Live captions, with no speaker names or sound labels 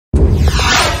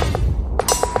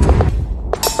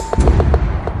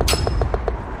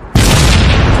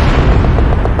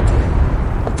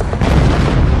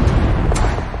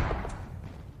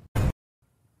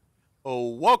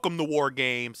Welcome to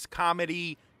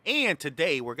Wargamescomedy, and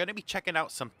today we're going to be checking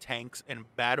out some tanks in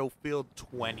Battlefield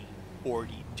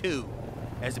 2042.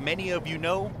 As many of you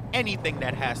know, anything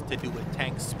that has to do with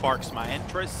tanks sparks my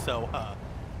interest, so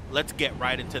let's get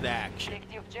right into the action. Take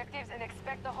the objectives and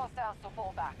expect the hostiles to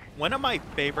fall back. One of my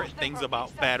favorite things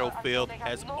about Battlefield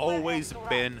has always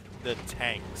been the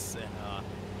tanks, and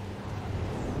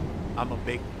I'm a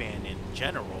big fan in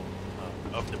general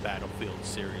of the Battlefield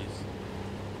series.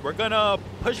 We're gonna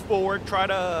push forward, try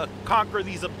to conquer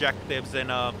these objectives, and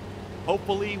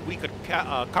hopefully we could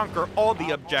conquer all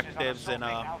the objectives and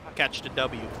catch the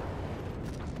W.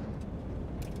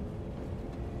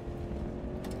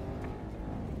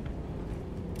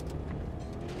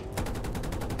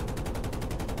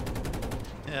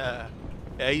 Yeah,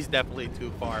 he's definitely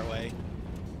too far away.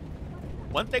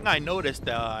 One thing I noticed,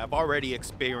 I've already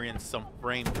experienced some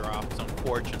frame drops,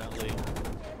 unfortunately.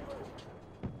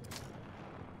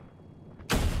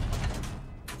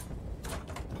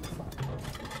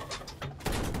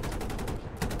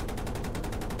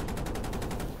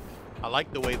 I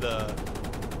like the way the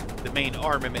main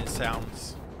armament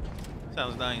sounds.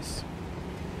 Sounds nice.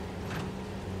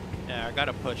 Yeah, I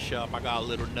gotta push up. I got a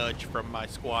little nudge from my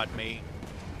squad mate.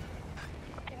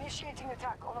 Initiating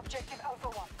attack on objective Alpha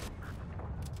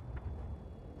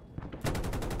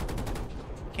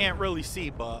 1. Can't really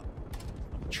see, but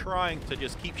I'm trying to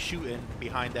just keep shooting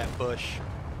behind that bush.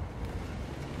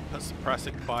 Put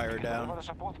suppressing fire down. A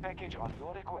support package on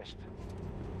your request.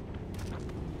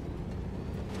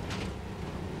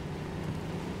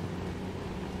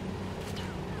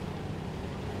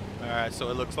 Alright, so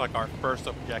it looks like our first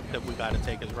objective we gotta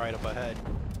take is right up ahead.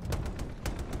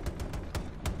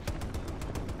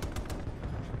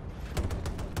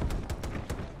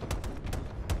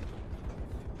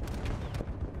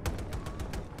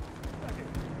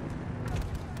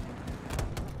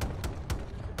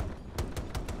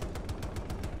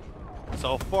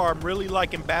 So far, I'm really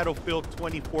liking Battlefield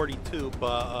 2042,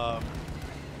 but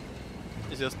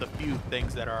there's just a few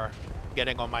things that are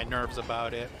getting on my nerves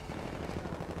about it.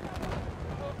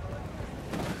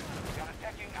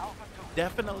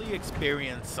 Definitely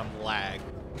experienced some lag,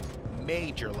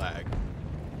 major lag.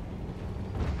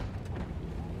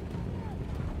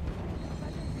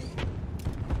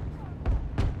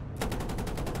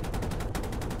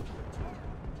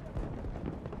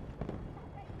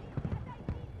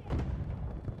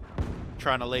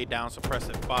 Trying to lay down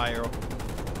suppressive fire.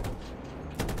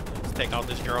 Let's take out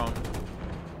this drone.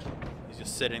 He's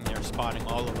just sitting there spotting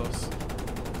all of us.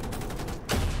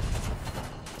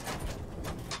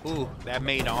 Ooh, that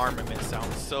main armament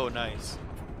sounds so nice.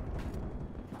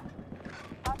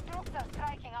 Our troops are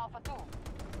striking Alpha 2.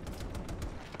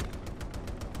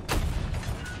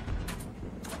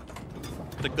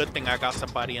 It's a good thing I got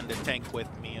somebody in the tank with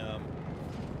me.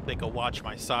 They could watch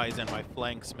my sides and my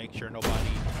flanks, make sure nobody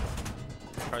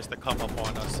tries to come up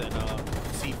on us and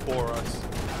C4 us.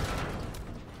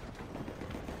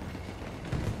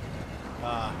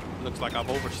 Looks like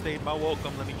I've overstayed my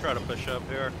welcome. Let me try to push up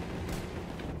here.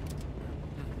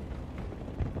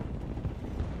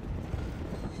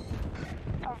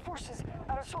 Our forces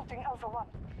are assaulting Alpha 1.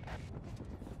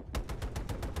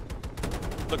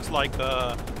 Looks like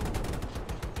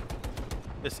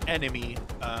this enemy,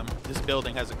 this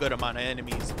building has a good amount of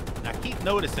enemies. And I keep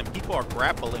noticing people are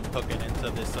grappling hooking into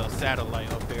this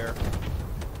satellite up here.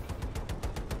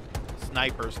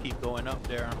 Snipers keep going up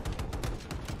there.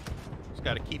 Just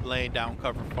gotta keep laying down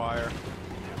cover fire.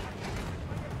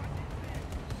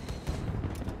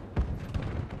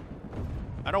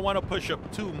 I don't want to push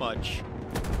up too much.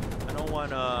 I don't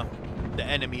want the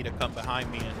enemy to come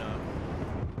behind me and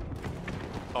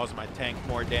cause my tank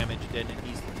more damage than it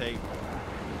needs to take.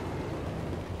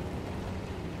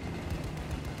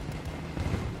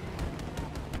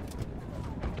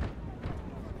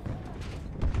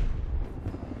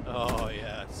 Oh,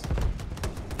 yes.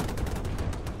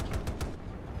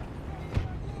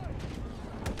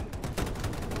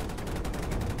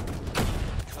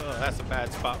 Oh, that's a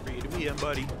bad spot for you to be in,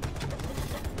 buddy.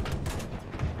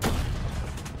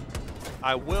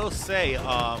 I will say,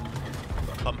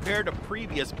 compared to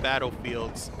previous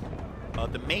battlefields,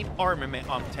 the main armament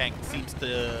on tanks seems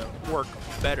to work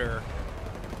better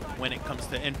when it comes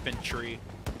to infantry.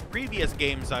 Previous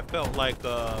games, I felt like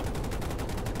the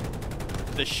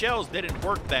shells didn't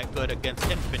work that good against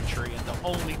infantry, and the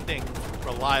only thing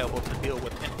reliable to deal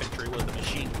with infantry was the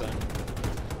machine gun.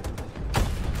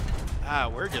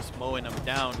 We're just mowing them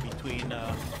down between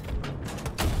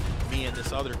me and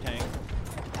this other tank.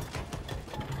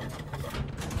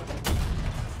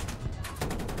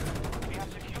 We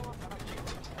have secured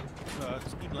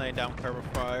Just keep laying down cover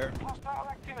fire.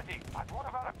 hostile ready at one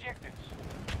of our objectives.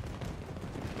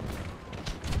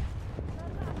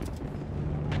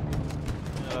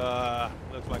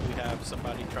 Looks like we have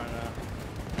somebody trying to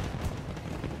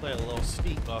play a little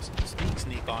sneak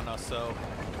on us, so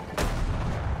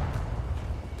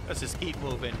let's just keep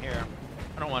moving here.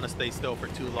 I don't want to stay still for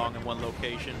too long in one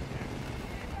location.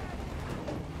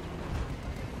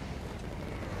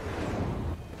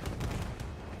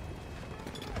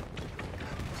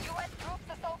 U.S. troops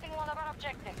assaulting one of our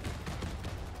objectives.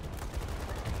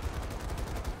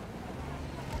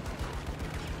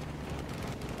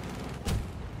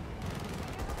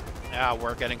 Yeah,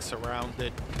 we're getting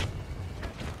surrounded.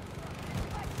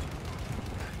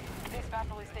 This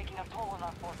battle is taking a toll on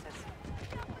our forces.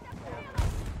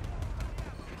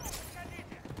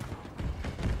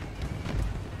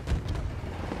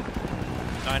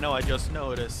 I know, I just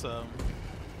noticed. Oh,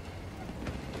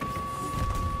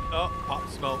 pop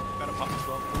smoke. Gotta pop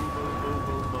smoke. Boom, boom, boom,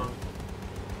 boom, boom.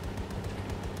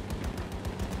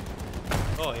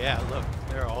 Oh, yeah, look.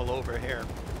 They're all over here.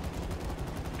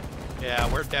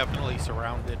 Yeah, we're definitely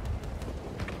surrounded.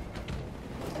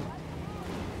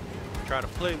 Try to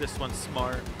play this one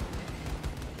smart.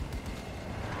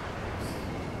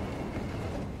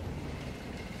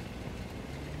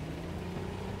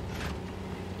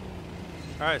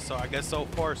 Alright, so I guess so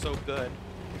far so good.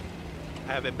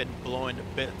 I haven't been blowing to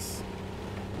bits.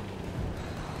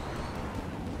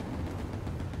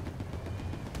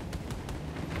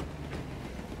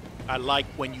 I like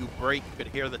when you brake, you could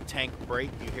hear the tank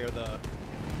brake, you hear the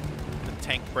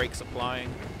tank brakes applying.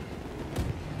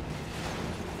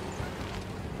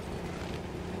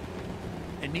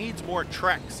 It needs more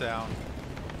track sound.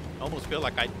 I almost feel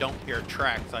like I don't hear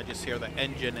tracks, I just hear the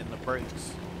engine and the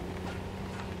brakes.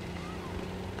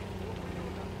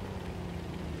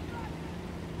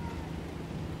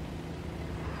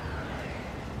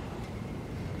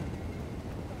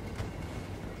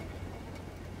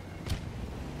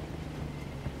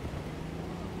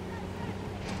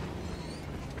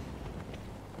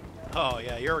 Oh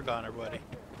yeah, you're a gunner, buddy.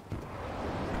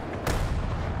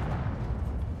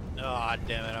 Oh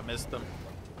damn it, I missed him.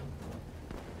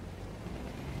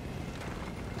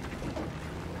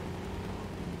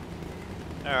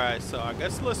 Alright, so I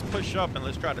guess let's push up and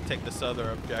let's try to take this other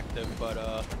objective,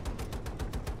 but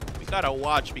we gotta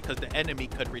watch because the enemy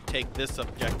could retake this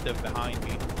objective behind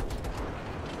me.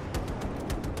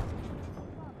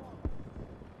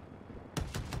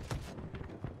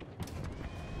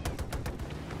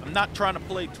 I'm not trying to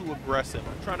play too aggressive.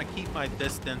 I'm trying to keep my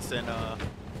distance and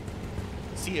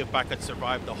see if I could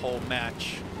survive the whole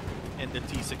match in the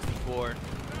T64.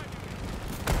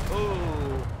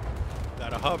 Oh,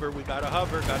 got a hover. We got a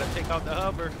hover. Got to take out the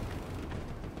hover.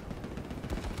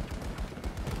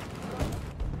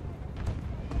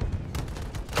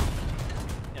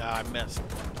 Yeah, I missed.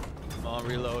 Come on,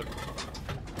 reload.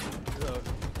 Reload.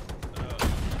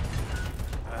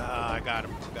 I got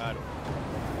him. Got him.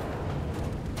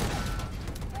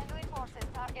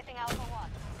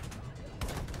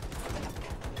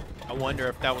 I wonder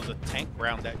if that was a tank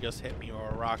round that just hit me or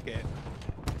a rocket.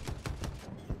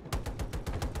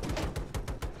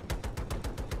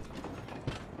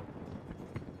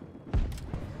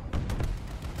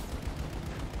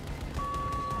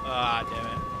 Ah, damn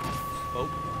it. Oh.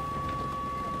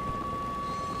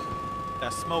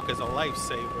 That smoke is a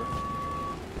lifesaver.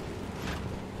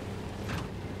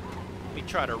 Let me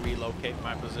try to relocate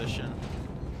my position.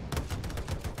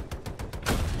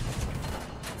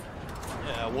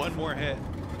 Yeah, one more hit.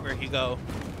 Where'd he go?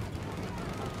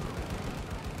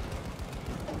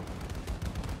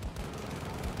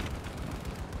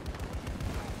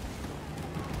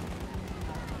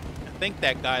 I think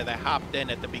that guy that hopped in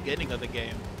at the beginning of the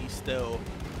game, he's still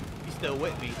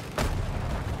with me.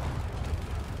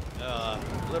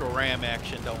 Little ram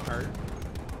action don't hurt.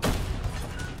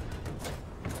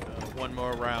 One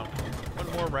more round. One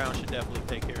more round should definitely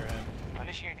take care of him.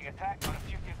 Initiating attack on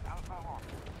objective Alpha 1.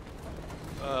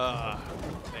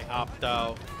 They hopped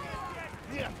out.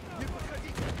 Yeah,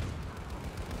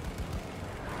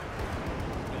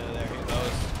 there he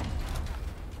goes.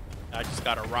 I just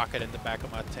got a rocket in the back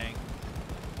of my tank.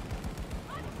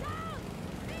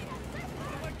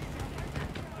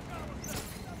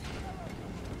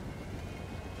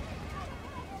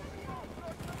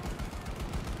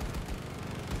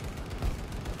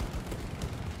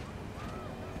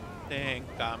 I think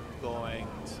I'm going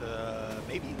to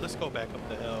maybe let's go back up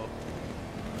the hill.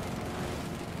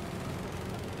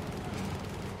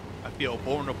 I feel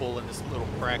vulnerable in this little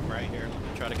crack right here. Let me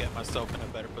try to get myself in a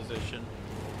better position.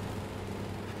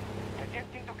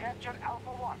 Attempting to capture Alpha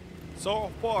 1.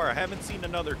 So far, I haven't seen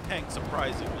another tank,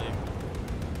 surprisingly.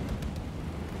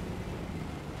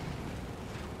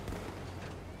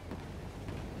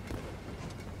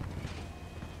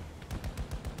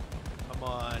 Come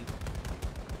on.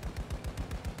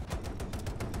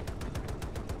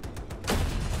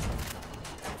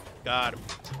 Got him.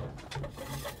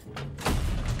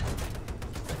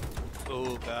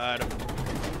 Oh, got him.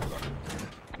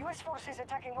 U.S. forces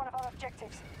attacking one of our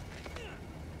objectives.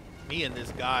 Me and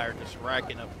this guy are just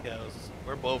racking up kills.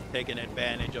 We're both taking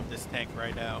advantage of this tank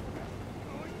right now.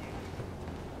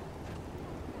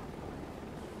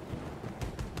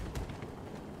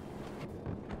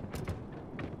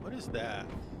 What is that?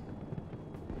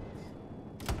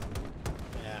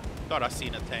 Yeah, thought I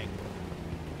seen a tank.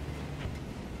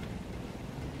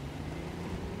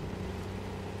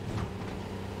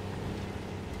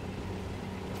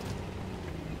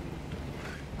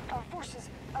 Our forces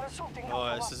are assaulting Oh,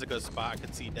 Alpha this 1. is a good spot. I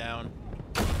can see down.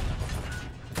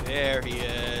 There he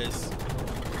is.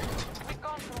 We've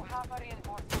gone through half a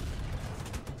reinforcement.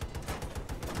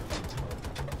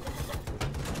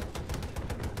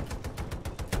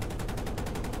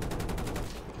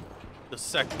 The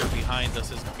sector behind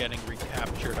us is getting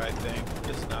recaptured, I think.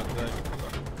 It's not good.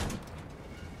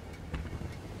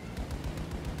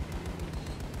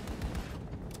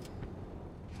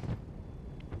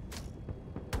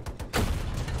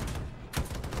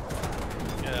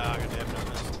 Yeah, I can have no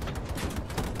miss.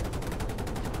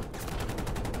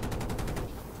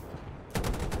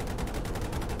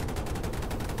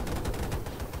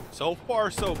 So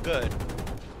far, so good.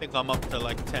 I think I'm up to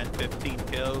like 10, 15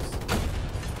 kills.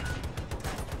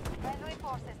 Friendly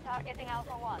forces targeting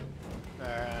Alpha 1.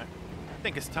 I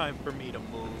think it's time for me to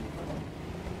move.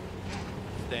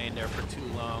 Staying there for too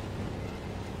long.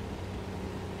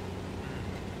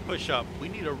 Push up. We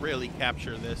need to really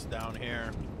capture this down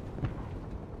here.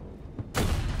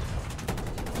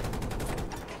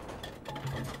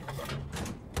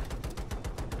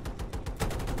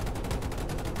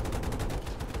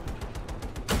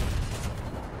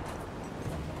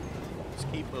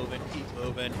 Just keep moving, keep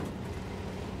moving.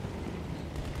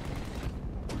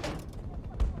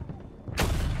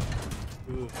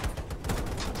 Ooh.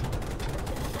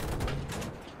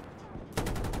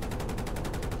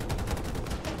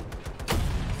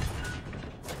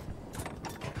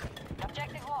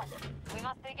 Objective lost. We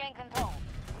must regain control.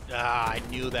 Ah, I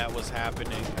knew that was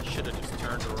happening. I should have just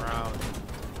turned around.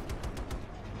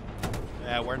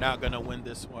 Yeah, we're not gonna win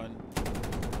this one.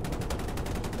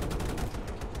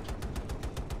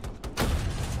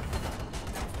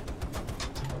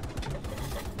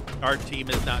 Our team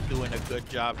is not doing a good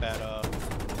job at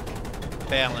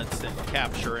balancing,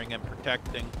 capturing, and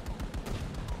protecting.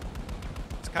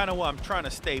 It's kind of why I'm trying to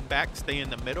stay back, stay in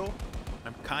the middle.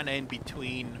 I'm kind of in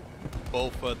between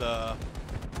both of the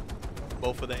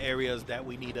areas that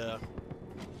we need to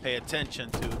pay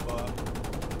attention to, but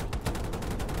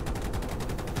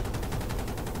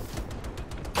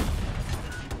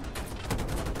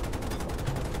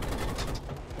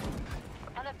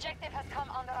An objective has come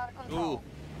under our control. ooh,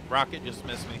 rocket just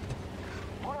missed me.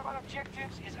 One of our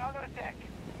objectives is under attack.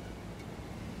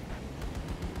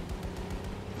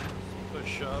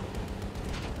 Push up.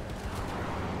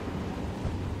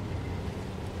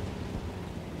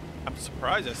 I'm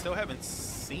surprised I still haven't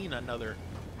seen another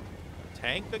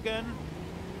tank again.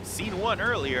 Seen one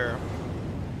earlier.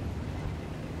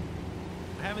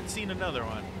 I haven't seen another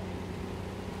one.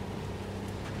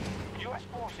 U.S.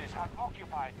 forces have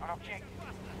occupied an objective.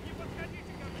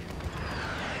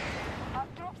 Our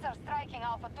troops are striking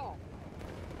Alpha 2.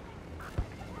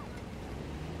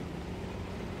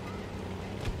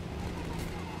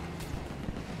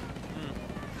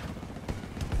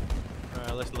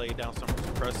 Alright, let's lay down some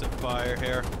suppressive fire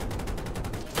here.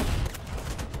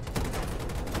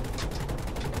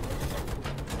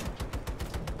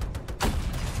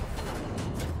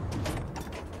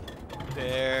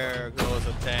 There goes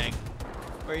a tank.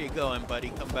 Where you going, buddy?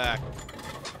 Come back.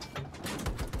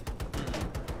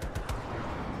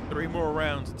 3 more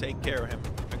rounds to take care of him.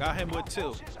 I got him with 2.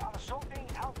 Forces are assaulting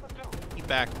Alpha 2. He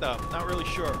backed up. Not really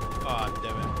sure. Aw,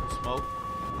 damn it. Smoke.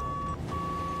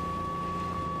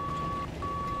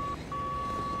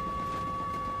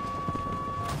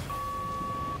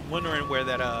 Wondering where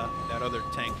that other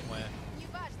tank went.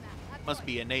 Must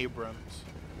be an Abrams.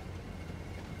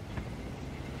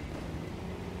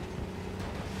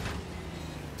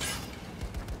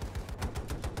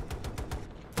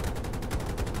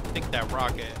 I think that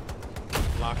rocket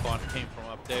lock-on came from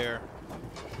up there.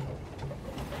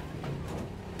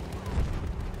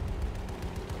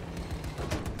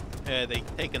 Yeah, they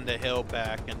taken the hill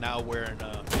back, and now we're in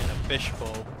a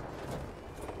fishbowl.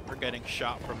 We're getting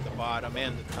shot from the bottom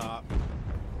and the top.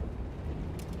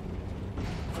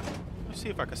 Let's see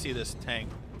if I can see this tank.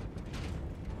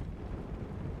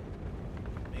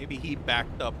 Maybe he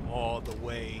backed up all the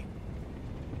way.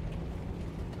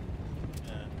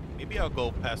 Maybe I'll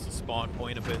go past the spawn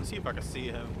point a bit and see if I can see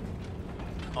him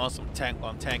on some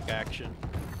tank-on-tank action.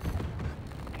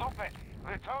 Open.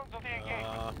 Return to the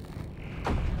engagement.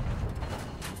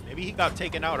 Maybe he got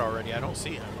taken out already. I don't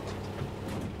see him.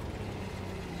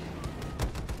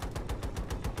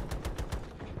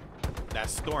 That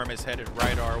storm is headed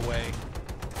right our way.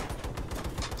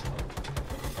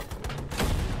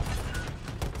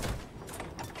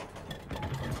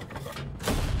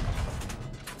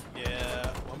 Yeah,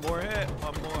 one more hit,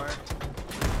 one more.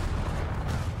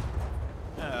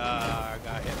 I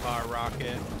got hit by a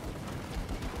rocket.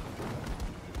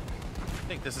 I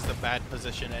think this is a bad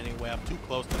position anyway. I'm too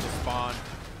close to the spawn.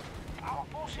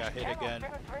 Got hit again.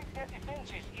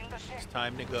 It's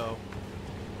time to go.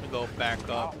 Go back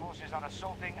up. Forces are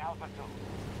assaulting Alpha 2.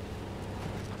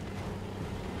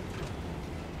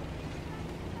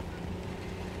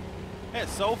 Yeah,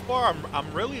 so far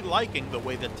I'm really liking the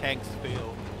way the tanks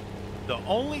feel. The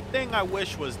only thing I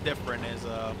wish was different is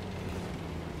the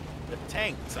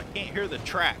tanks. I can't hear the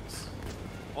tracks.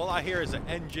 All I hear is an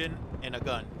engine and a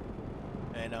gun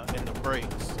and the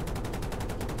brakes.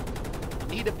 You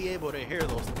need to be able to hear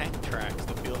those tank tracks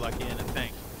to feel like you're in a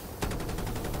tank.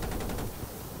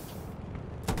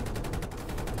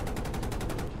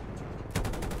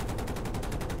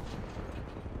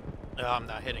 I'm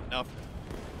not hitting nothing.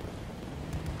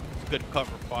 It's good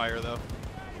cover fire though.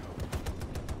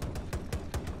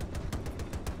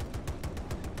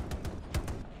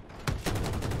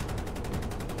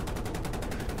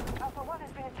 Alpha 1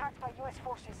 has been attacked by US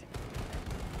forces.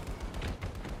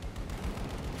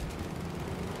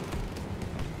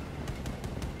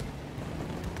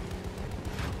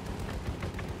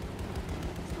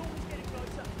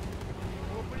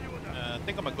 I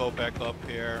think I'm gonna go back up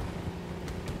here.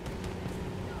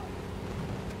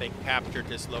 They captured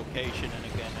this location and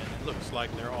again, and it looks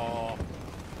like they're all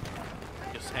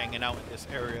just hanging out in this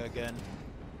area again.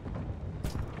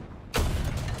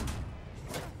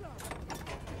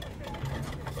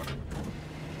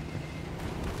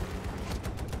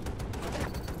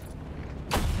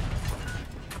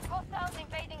 Hostiles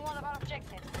invading one of our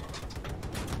objectives.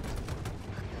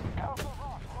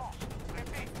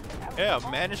 Yeah,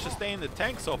 I've managed to stay in the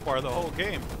tank so far the whole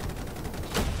game.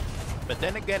 But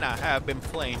then again, I have been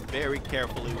playing very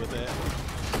carefully with it.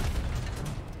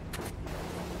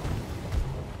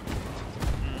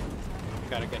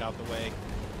 Gotta get out the way.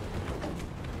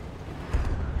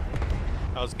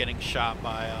 I was getting shot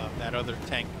by that other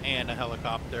tank and a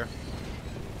helicopter.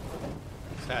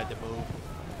 Just had to move.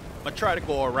 I'm gonna try to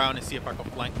go around and see if I can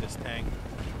flank this tank.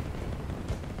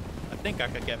 I think I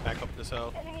could get back up this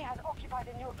hill. Enemy has occupied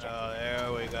a new objective. Oh,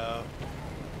 there we go.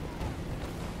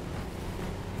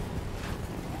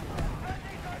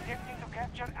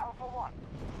 Capture Alpha 1.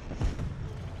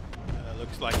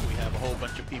 Looks like we have a whole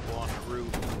bunch of people on the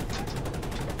roof.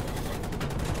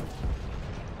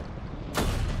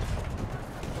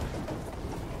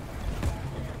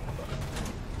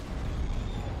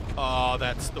 Oh,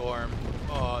 that storm.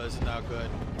 Oh, this is not good.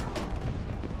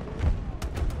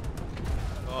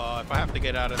 Oh, if I have to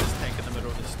get out of this tank in the middle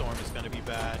of the storm, it's going to be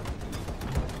bad.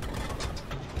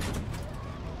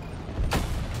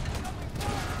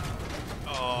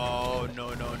 Oh,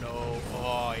 no, no, no.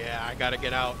 Oh, yeah, I gotta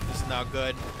get out. This is not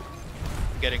good.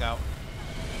 I'm getting out.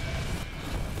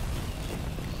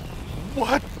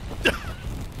 What?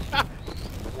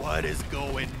 What is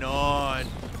going on?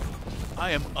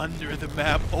 I am under the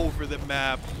map, over the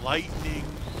map, lightning.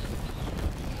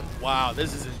 Wow,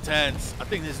 this is intense. I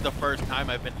think this is the first time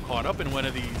I've been caught up in one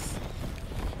of these.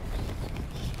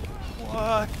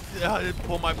 What? I didn't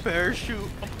pull my parachute.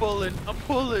 I'm pulling. I'm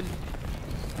pulling.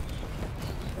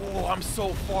 Oh, I'm so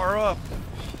far up.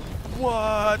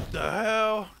 What the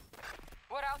hell?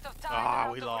 We're out of time. Ah,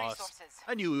 and we out of lost. resources.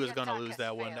 I knew we was The going to attack lose has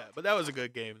that one, failed. but that was a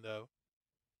good game, though.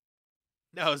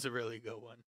 That was a really good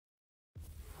one.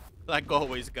 Like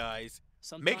always, guys,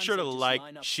 make sure to like,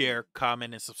 share,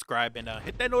 comment, and subscribe, and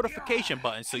hit that notification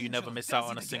button so you never miss out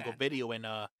on a single video. And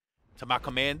to my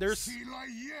commanders,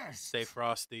 stay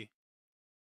frosty.